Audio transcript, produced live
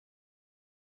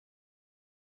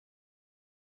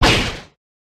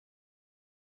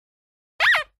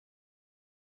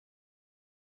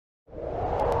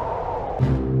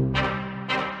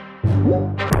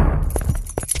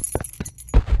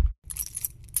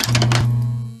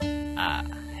Ah,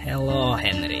 hello,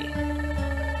 Henry.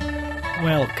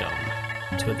 Welcome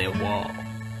to the wall.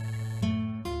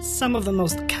 Some of the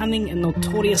most cunning and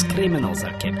notorious criminals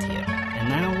are kept here, and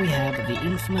now we have the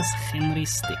infamous Henry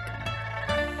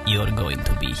Stickmin. You're going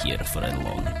to be here for a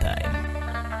long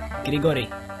time. Grigori,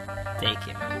 take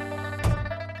him.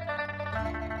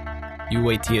 You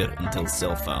wait here until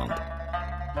cell found.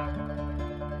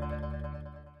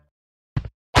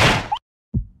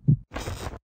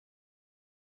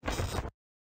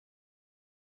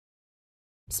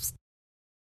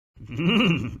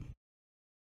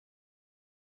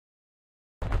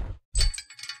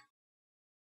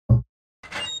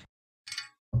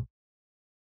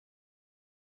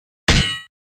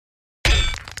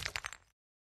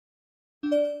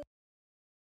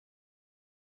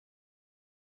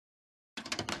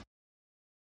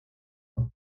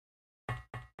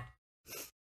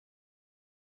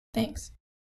 Thanks.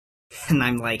 And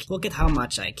I'm like, look at how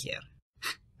much I care.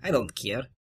 I don't care.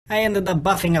 I ended up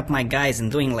buffing up my guys and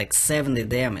doing like 70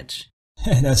 damage.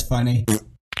 That's funny.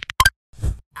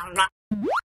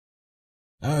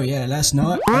 Oh yeah, last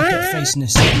night I kept facing the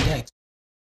same deck.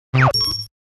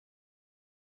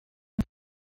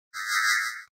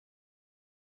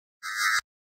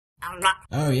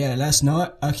 Oh yeah, last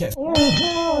night I kept...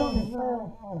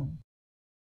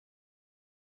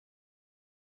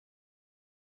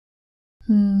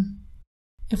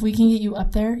 If we can get you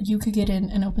up there, you could get in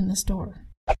and open this door.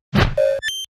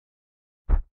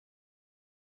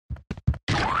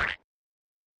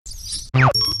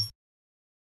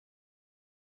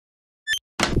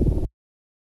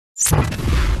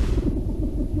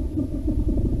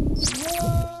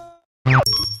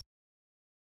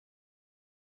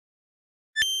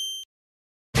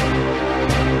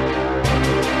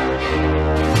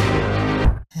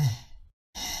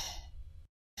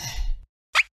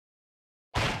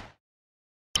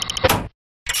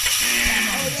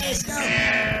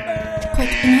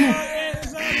 Quick, in here.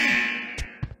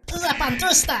 La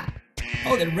Pantusta!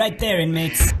 Hold it right there,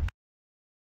 inmates.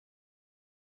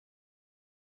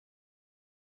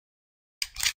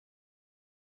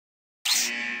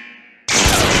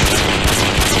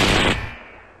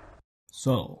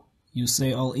 So, you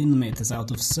say all inmate is out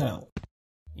of cell?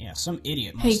 Yeah, some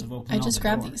idiot must Hey, have opened I all just the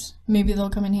grabbed doors. these. Maybe they'll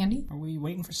come in handy? Are we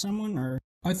waiting for someone, or...?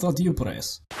 I thought you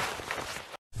press.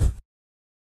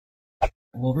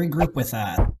 We'll regroup with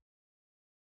that.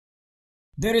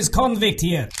 There is convict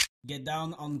here! Get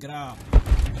down on ground.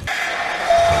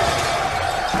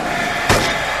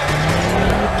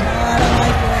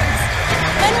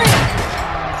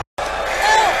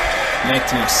 Back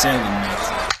to your cell,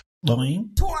 inmate. Boing.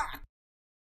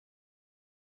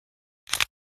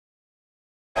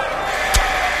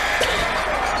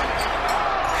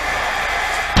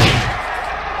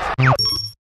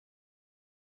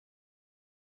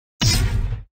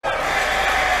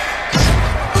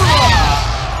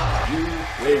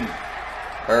 Win.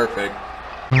 Perfect.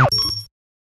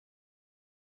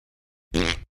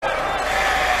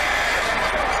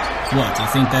 What, you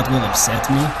think that will upset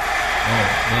me? Oh,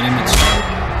 very much.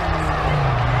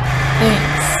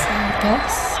 Thanks, I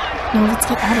guess. Now let's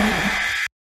get out of here.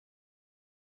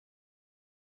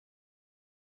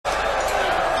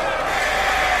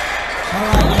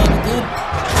 Alright, yeah, you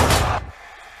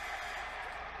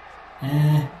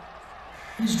good?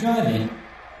 Who's driving?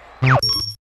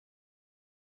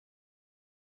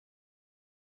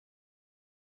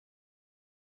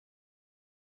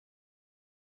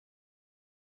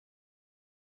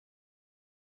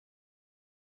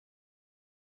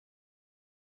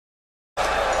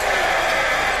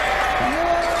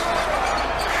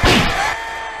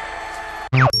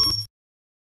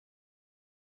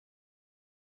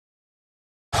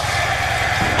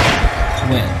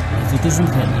 Well, if it isn't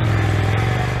Henry,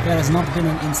 there has not been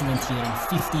an incident here in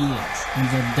 50 years, and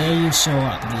the day you show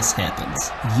up this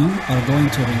happens. You are going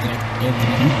to regret every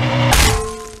minute.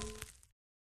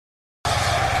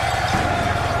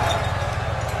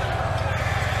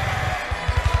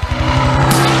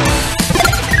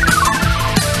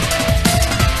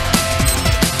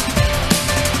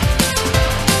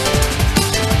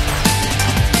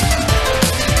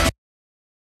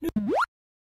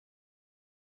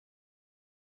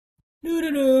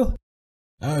 Doo-doo-doo.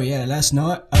 Oh yeah, last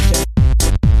night I kept...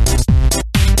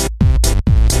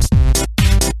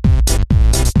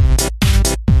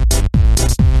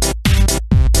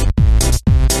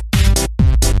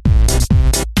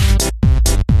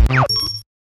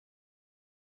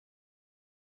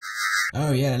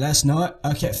 Oh yeah, last night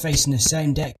I kept facing the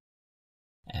same deck.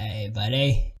 Hey,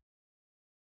 buddy.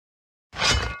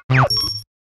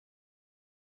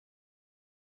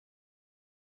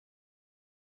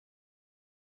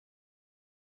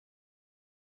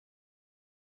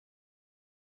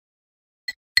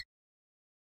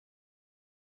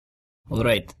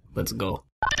 Alright, let's go.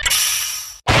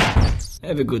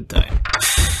 Have a good time.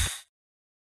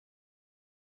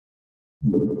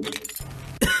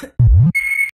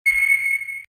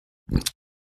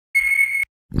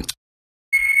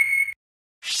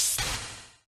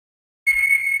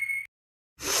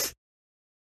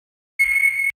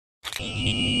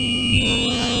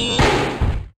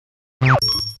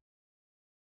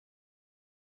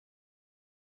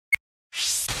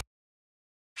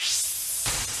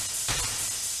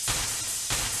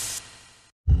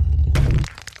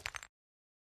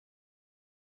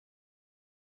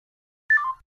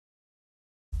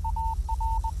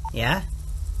 Yeah?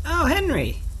 Oh,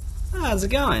 Henry! Oh, how's it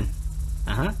going?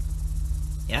 Uh-huh.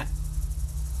 Yeah.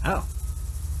 Oh.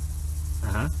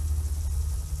 Uh-huh.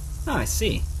 Oh, I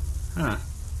see. Huh.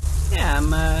 Yeah,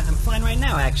 I'm fine right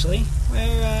now, actually.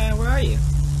 Where are you?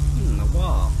 The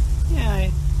wall. Yeah,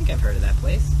 I think I've heard of that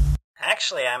place.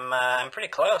 Actually, I'm pretty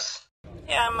close.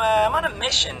 Yeah, I'm on a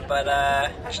mission, but,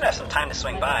 I should have some time to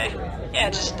swing by. Yeah,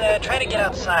 just, try to get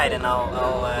outside and I'll,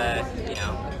 you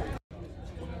know...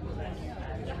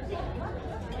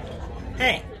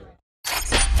 Hey.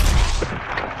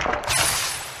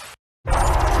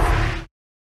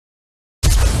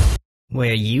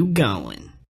 Where you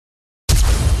going?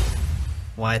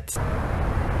 What?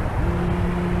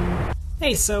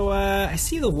 Hey, so, I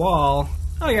see the wall.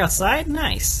 Oh, you're outside?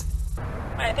 Nice.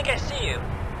 I think I see you.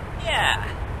 Yeah,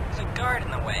 there's a guard in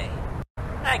the way.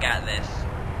 I got this.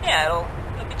 Yeah,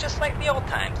 it'll be just like the old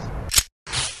times.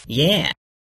 Yeah.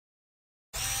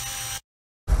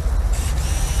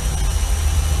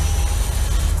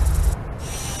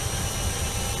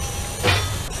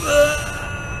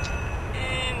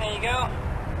 And there you go.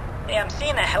 Hey, I'm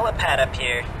seeing a helipad up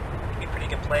here. Could be a pretty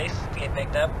good place to get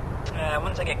picked up.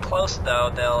 Once I get close,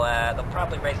 though, they'll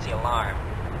probably raise the alarm.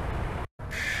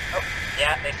 Oh,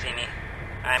 yeah, they see me.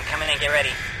 I'm coming in, get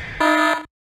ready.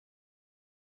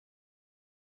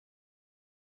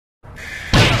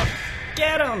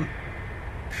 Get him!